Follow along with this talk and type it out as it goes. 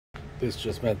This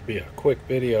just meant to be a quick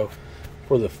video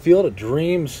for the Field of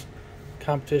Dreams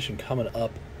competition coming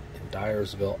up in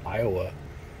Dyersville, Iowa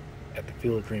at the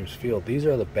Field of Dreams field. These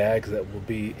are the bags that will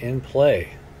be in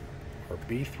play. Our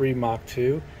B3 Mach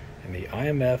 2 and the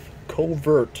IMF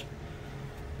Covert.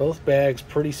 Both bags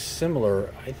pretty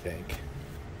similar, I think.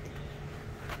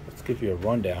 Let's give you a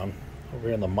rundown. Over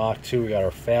here in the Mach 2, we got our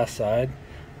fast side,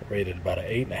 rated about an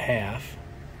 8.5.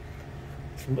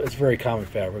 It's very common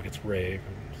fabric. It's rave.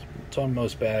 It's on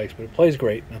most bags, but it plays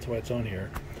great. That's why it's on here.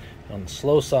 On the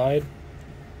slow side,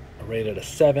 I rated a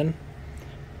 7.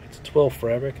 It's a 12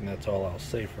 fabric, and that's all I'll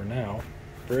say for now.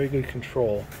 Very good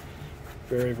control.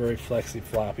 Very, very flexy,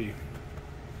 floppy.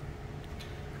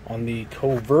 On the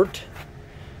Covert,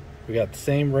 we got the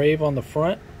same rave on the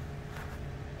front,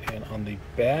 and on the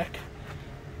back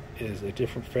is a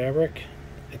different fabric.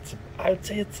 I would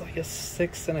say it's like a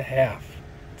 6.5.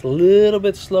 It's a little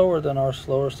bit slower than our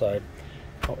slower side.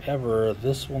 However,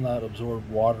 this will not absorb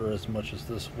water as much as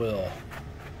this will.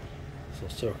 So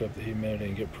soak up the humidity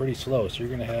and get pretty slow. So you're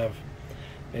going to have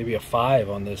maybe a 5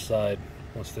 on this side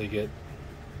once they get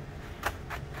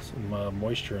some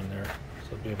moisture in there.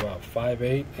 So it'll be about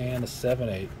 5.8 and a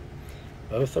 7.8.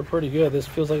 Both are pretty good. This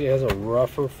feels like it has a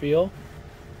rougher feel.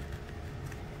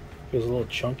 Feels a little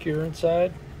chunkier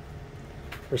inside.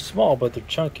 They're small, but they're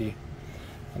chunky.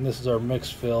 And this is our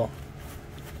mixed fill.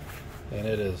 And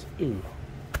it is, ooh,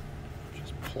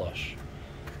 just plush.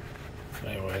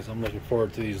 Anyways, I'm looking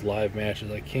forward to these live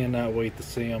matches. I cannot wait to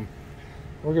see them.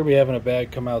 We're going to be having a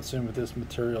bag come out soon with this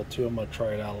material too. I'm going to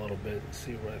try it out a little bit and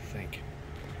see what I think.